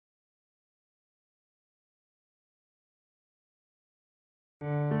So,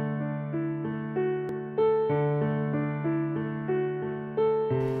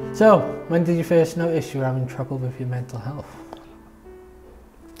 when did you first notice you were having trouble with your mental health?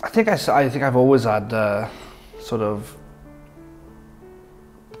 I think I've always had sort of,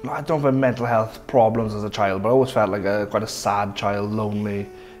 I don't have mental health problems as a child, but I always felt like quite a sad child, lonely,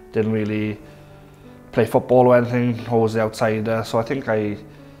 didn't really play football or anything, always the outsider. So I think I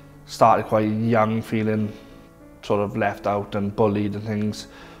started quite young, feeling sort of left out and bullied and things.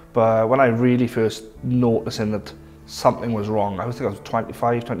 But when I really first noticing that something was wrong, I think I was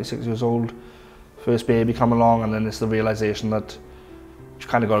 25, 26 years old, first baby come along, and then it's the realization that you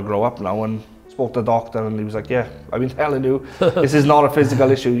kind of got to grow up now. And spoke to the doctor, and he was like, yeah, I've been telling you, this is not a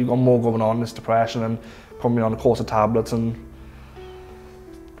physical issue, you've got more going on, it's depression, and put me on a course of tablets. And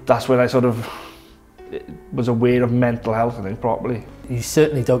that's when I sort of was aware of mental health, I think, properly. You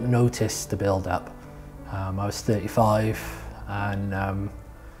certainly don't notice the build-up. I was 35, and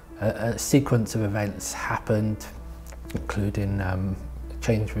a sequence of events happened, including a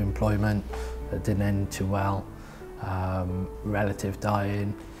change of employment that didn't end too well, relative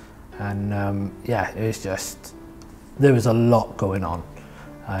dying, and yeah, it was just, there was a lot going on,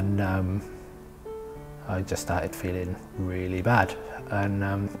 and I just started feeling really bad,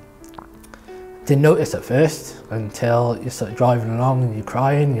 and didn't notice at first until you're sort of driving along and you're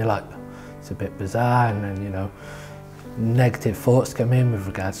crying, you're like, it's a bit bizarre, and then, you know, negative thoughts come in with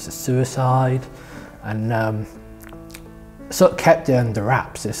regards to suicide, and sort of kept it under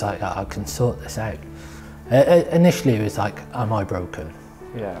wraps. It's like, I can sort this out. Initially it was like, am I broken?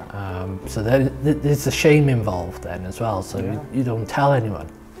 Yeah. So there's a shame involved then as well, so yeah. you don't tell anyone.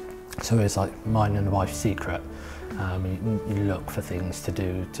 So it's like mine and the wife's secret. You look for things to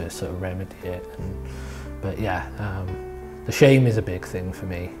do to sort of remedy it, but yeah, the shame is a big thing for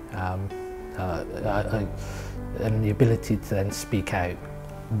me, and the ability to then speak out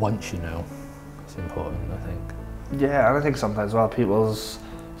once you know is important, I think. Yeah, and I think sometimes, well, people's,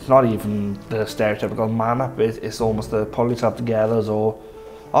 it's not even the stereotypical man up, it's almost the pull yourself together, or,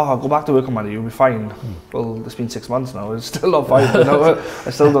 oh, I'll go back to work on Monday, you'll be fine. Well, it's been 6 months now, it's still not fine, you know? I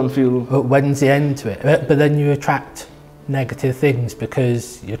still don't feel... But when's the end to it? But then you attract negative things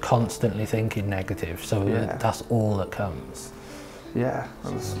because you're constantly thinking negative, so yeah. That's all that comes. Yeah.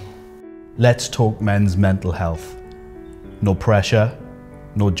 Let's talk men's mental health. No pressure,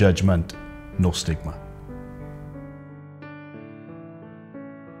 no judgment, no stigma.